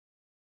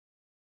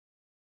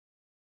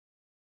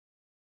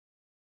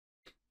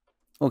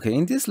Okay,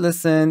 in this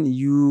lesson,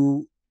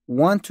 you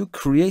want to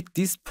create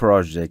this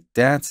project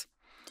that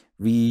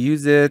we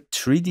use a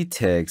 3D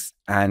text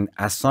and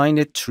assign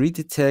a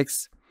 3D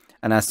text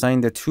and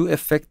assign the two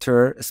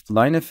effector,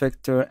 spline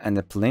effector and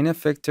the plane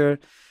effector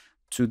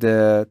to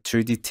the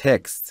 3D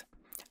text.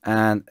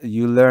 And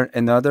you learn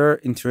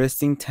another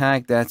interesting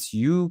tag that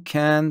you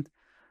can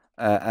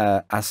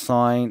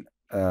assign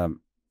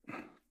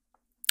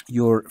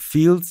your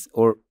fields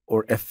or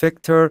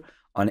effector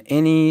on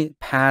any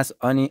path,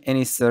 on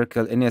any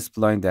circle, any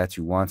spline that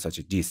you want, such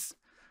as this.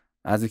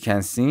 As you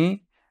can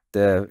see,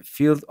 the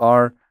fields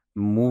are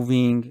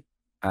moving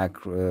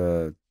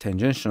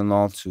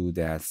tangential to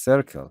that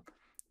circle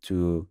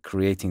to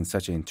creating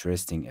such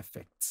interesting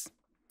effects.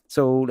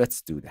 So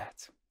let's do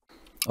that.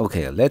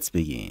 Okay, let's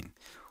begin.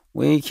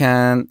 We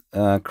can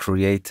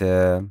create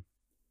a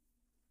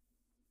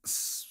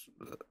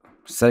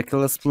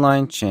circle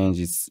spline,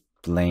 change its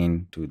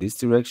plane to this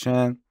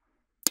direction.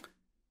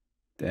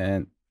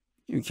 Then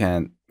you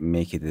can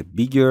make it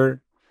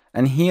bigger.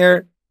 And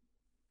here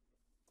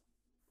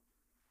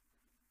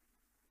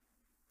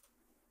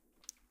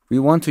we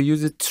want to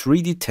use a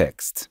 3D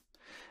text.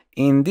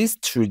 In this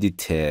 3D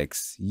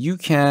text, you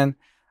can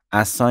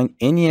assign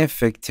any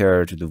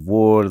effector to the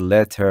word,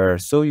 letter,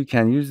 so you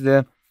can use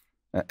the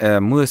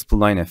move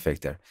spline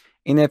effector.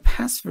 In a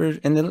past version,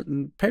 in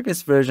the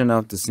previous version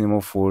of the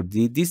Cinema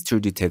 4D, this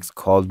 3D text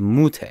called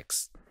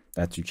MoText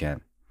that you can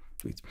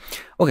do it.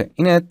 Okay,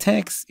 in a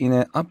text, in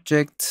an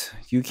object,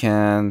 you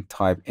can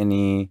type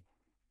any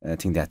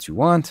thing that you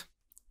want.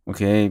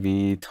 Okay,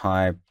 we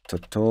type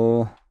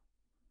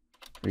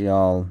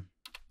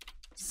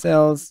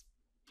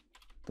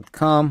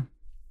TutorialCells.com.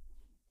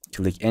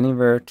 Click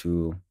anywhere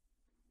to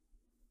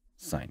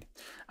sign it.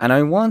 And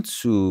I want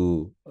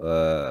to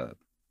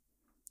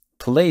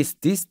place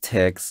this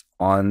text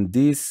on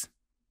this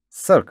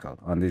circle,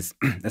 on this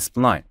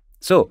spline.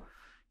 So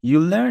you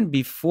learned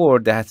before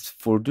that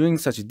for doing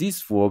such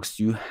this works,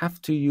 you have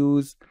to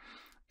use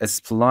a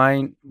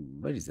spline.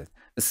 What is that?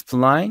 A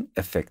spline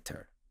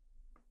effector.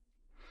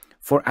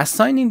 For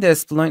assigning the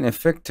spline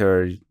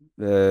effector,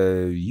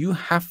 you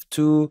have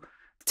to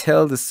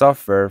tell the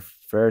software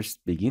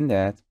first, bring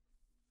that,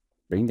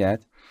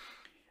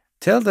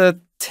 tell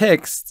the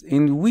text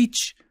in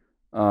which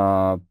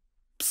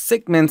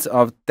segments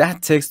of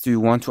that text do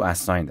you want to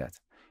assign that.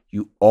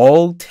 You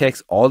all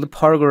text, all the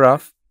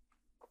paragraph,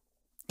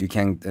 you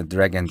can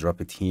drag and drop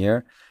it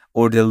here,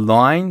 or the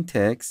line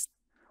text,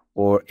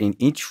 or in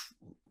each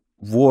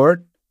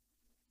word,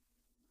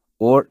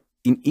 or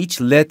in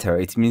each letter.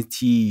 It means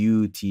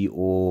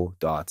TUTO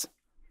dot.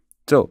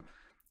 So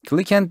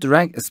click and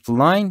drag a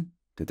spline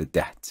to the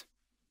that.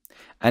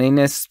 And in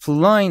a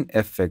spline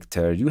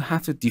effector, you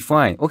have to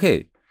define,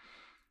 okay,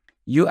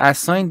 you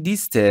assign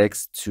this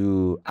text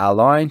to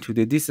align to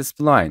this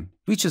spline.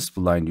 Which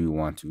spline do you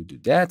want to do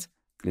that?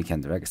 Click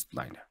and drag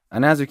spliner.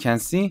 And as you can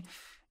see,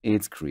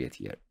 it's created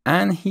here.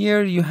 And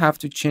here you have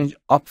to change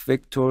up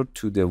vector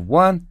to the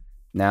 1.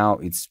 Now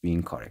it's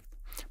being correct.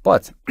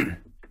 But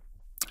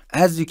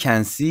as you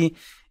can see,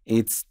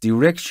 its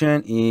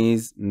direction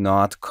is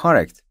not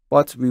correct.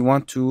 But we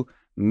want to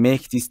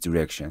make this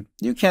direction.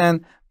 You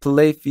can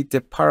play with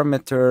the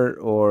parameter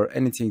or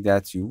anything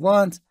that you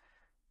want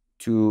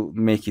to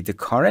make it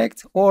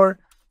correct, or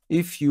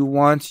if you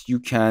want, you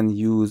can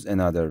use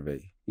another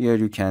way. Here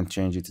you can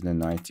change it to the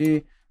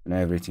 90 and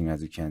everything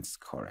as you can is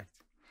correct.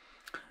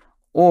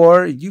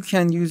 Or you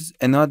can use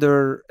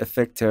another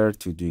effector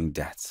to doing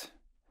that.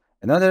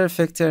 Another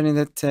effector in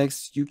the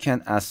text, you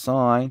can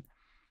assign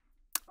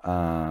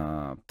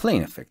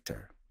plane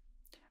effector.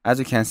 As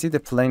you can see, the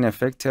plane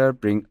effector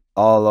bring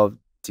all of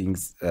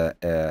things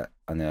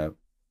on the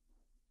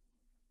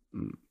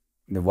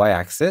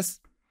y-axis.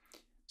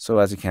 So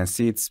as you can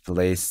see, it's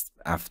placed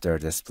after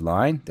the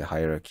spline. The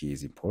hierarchy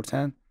is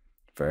important.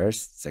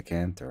 First,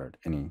 second, third,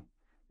 and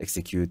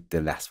execute the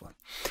last one.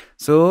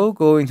 So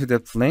go into the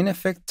plane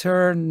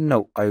effector.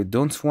 No, I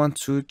don't want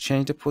to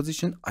change the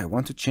position. I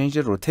want to change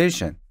the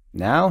rotation.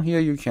 Now here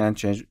you can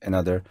change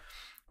another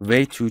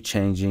way to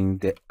changing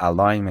the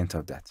alignment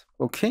of that.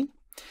 Okay.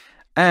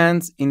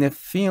 And in the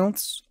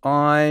fields,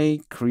 I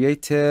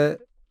created,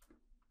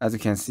 as you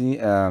can see,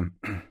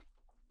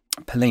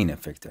 plane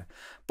effector.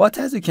 But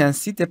as you can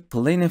see, the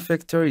plane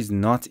effector is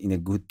not in a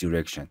good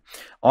direction.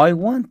 I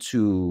want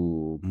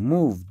to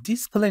move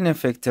this plane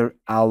effector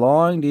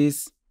along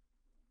this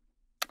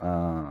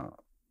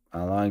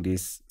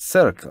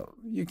circle.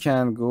 You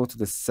can go to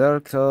the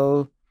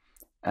circle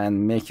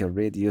and make a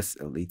radius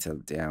a little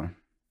down.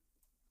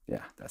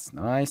 Yeah, that's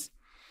nice.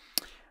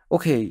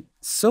 Okay,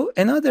 so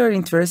another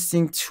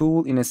interesting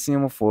tool in a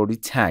Cinema 4D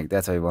tag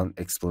that I won't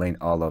explain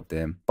all of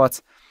them,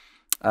 but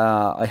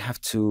I have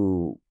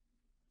to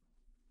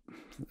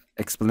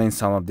explain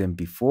some of them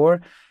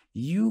before.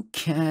 You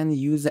can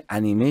use the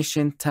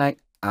animation tag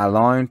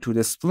align to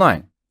the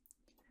spline.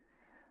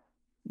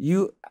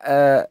 You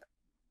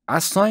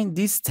assign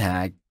this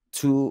tag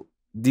to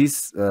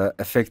this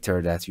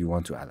effector that you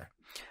want to align.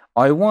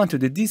 I want to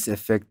do this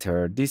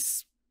effector,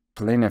 this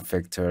plane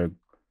effector,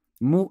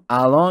 move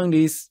along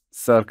this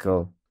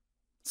circle.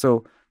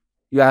 So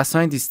you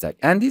assign this tag,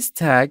 and this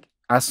tag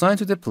assigned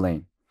to the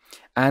plane,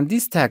 and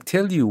this tag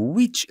tell you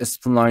which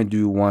spline do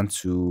you want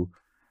to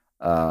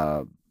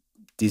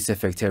this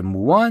effector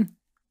move on,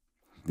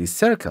 this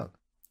circle.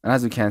 And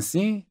as you can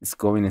see, it's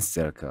going in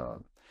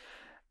circle,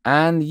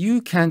 and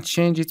you can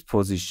change its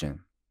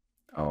position.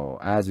 Oh,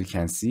 as you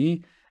can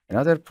see,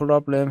 another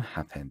problem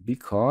happened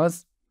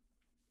because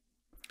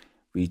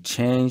we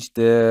changed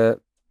the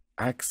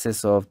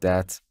axis of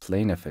that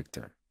plane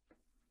effector.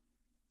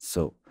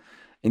 So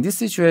in this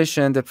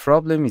situation, the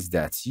problem is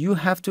that you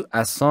have to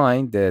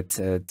assign that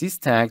this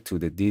tag to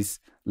this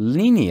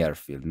linear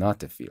field, not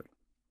the field.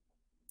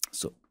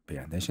 So pay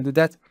attention to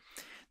that.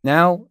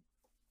 Now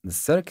the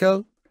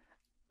circle,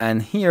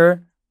 and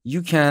here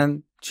you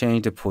can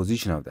change the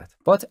position of that.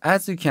 But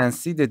as you can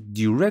see, the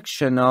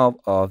direction of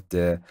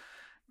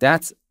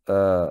that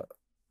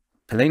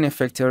plane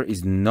effector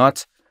is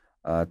not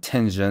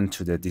tangent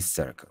to this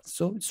circle.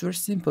 So it's very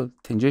simple,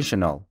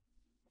 tangential.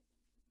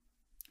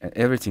 And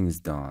everything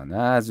is done.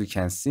 As you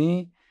can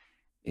see,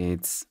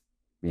 it's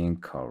being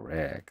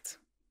correct.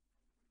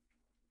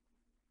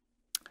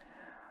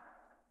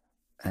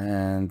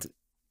 And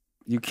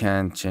you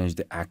can change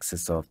the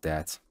axis of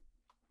that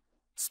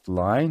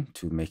spline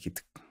to make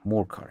it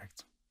more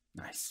correct.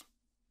 Nice.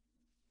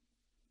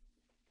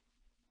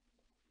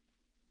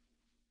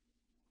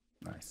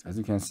 Nice. As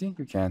you can see,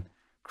 you can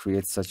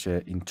create such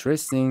a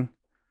interesting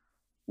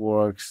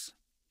works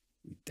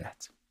with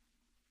that.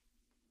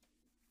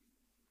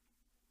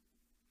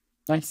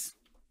 Nice.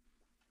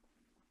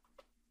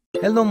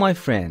 Hello my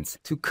friends,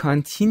 to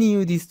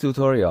continue these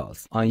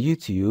tutorials on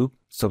YouTube,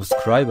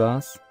 subscribe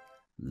us,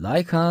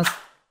 like us,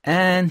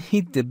 and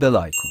hit the bell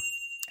icon.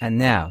 And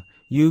now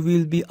you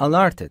will be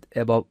alerted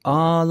about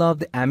all of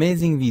the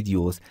amazing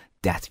videos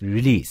that we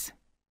release.